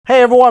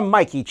Hey everyone,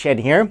 Mikey Chen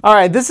here.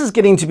 Alright, this is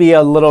getting to be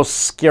a little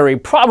scary,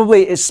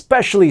 probably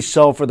especially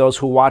so for those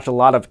who watch a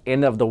lot of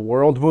end of the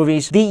world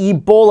movies. The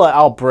Ebola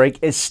outbreak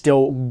is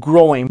still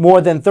growing. More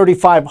than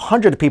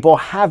 3,500 people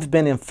have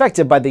been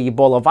infected by the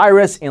Ebola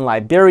virus in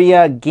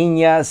Liberia,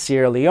 Guinea,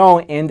 Sierra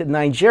Leone, and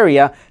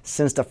Nigeria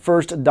since the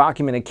first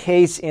documented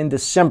case in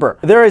December.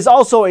 There is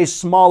also a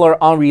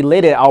smaller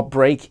unrelated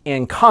outbreak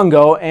in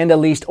Congo and at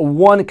least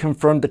one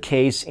confirmed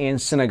case in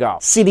Senegal.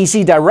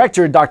 CDC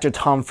Director Dr.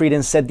 Tom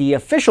Frieden said the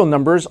official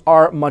numbers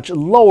are much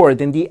lower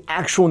than the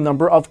actual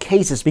number of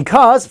cases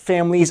because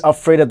families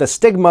afraid of the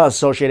stigma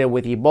associated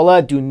with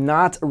Ebola do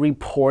not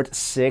report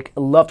sick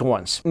loved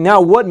ones. Now,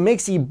 what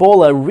makes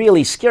Ebola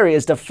really scary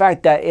is the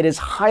fact that it is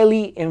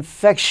highly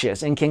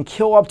infectious and can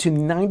kill up to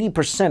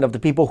 90% of the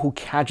people who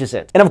catches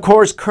it. And of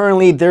course,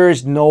 currently there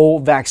is no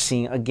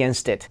vaccine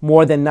against it.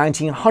 More than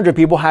 1,900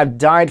 people have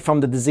died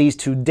from the disease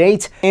to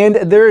date, and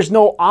there is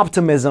no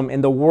optimism in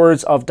the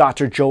words of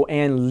Dr.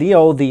 Joanne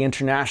Liu, the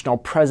international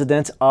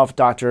president of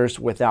Doctors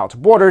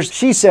Without Borders.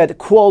 She said,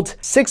 quote,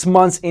 6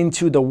 months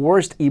into the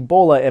worst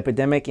Ebola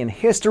epidemic in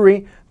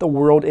history, the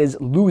world is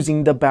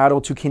losing the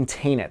battle to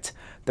contain it.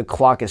 The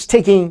clock is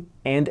ticking,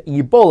 and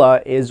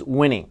Ebola is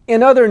winning.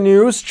 In other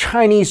news,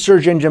 Chinese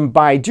search engine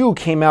Baidu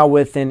came out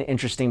with an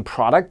interesting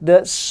product,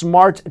 the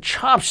Smart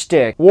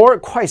Chopstick, or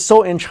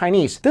Kuaisou in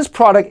Chinese. This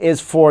product is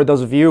for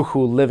those of you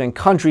who live in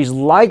countries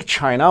like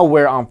China,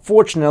 where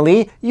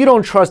unfortunately you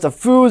don't trust the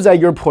foods that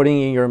you're putting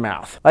in your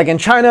mouth. Like in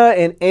China,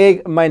 an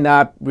egg might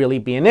not really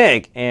be an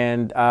egg,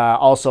 and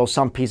also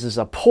some pieces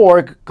of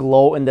pork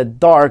glow in the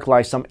dark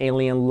like some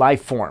alien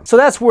life form. So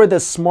that's where the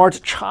Smart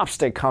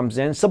Chopstick comes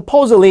in.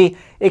 Supposedly,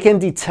 it can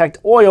detect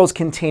oils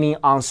containing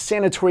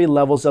unsanitary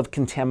levels of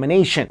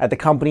contamination. At the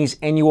company's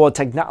annual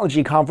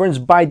technology conference,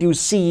 Baidu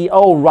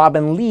CEO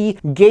Robin Li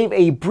gave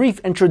a brief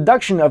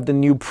introduction of the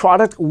new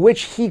product,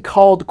 which he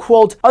called,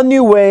 quote, a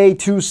new way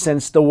to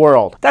sense the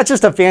world. That's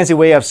just a fancy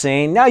way of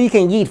saying now you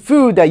can eat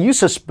food that you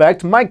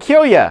suspect might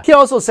kill you. He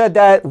also said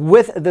that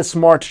with the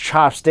Smart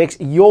Chopsticks,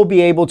 you'll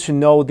be able to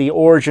know the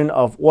origin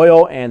of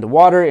oil and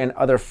water and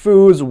other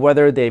foods,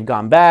 whether they've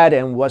gone bad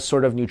and what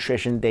sort of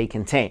nutrition they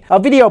contain. A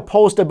video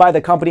posted by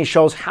the company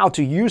shows how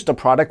to use the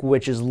product,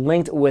 which is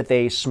linked with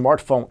a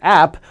smartphone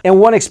app. In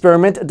one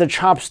experiment, the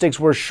chopsticks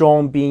were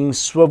shown being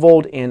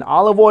swiveled in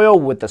olive oil,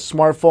 with the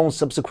smartphone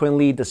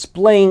subsequently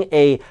displaying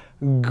a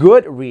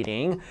good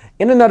reading.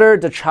 In another,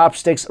 the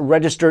chopsticks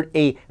registered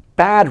a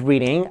bad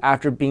reading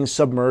after being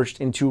submerged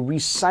into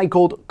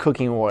recycled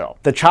cooking oil.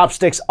 The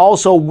chopsticks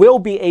also will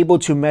be able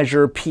to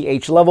measure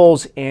pH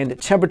levels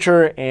and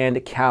temperature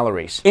and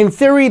calories. In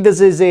theory, this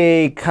is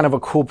a kind of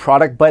a cool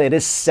product, but it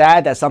is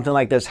sad that something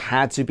like this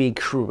had to be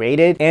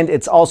created. And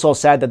it's also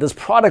sad that this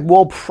product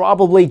will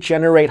probably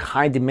generate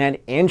high demand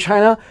in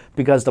China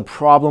because the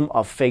problem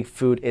of fake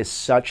food is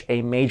such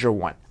a major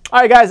one.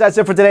 Alright guys, that's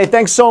it for today.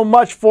 Thanks so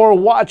much for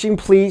watching.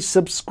 Please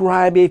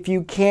subscribe if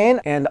you can,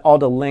 and all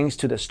the links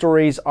to the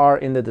stories are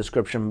in the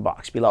description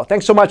box below.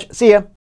 Thanks so much. See ya.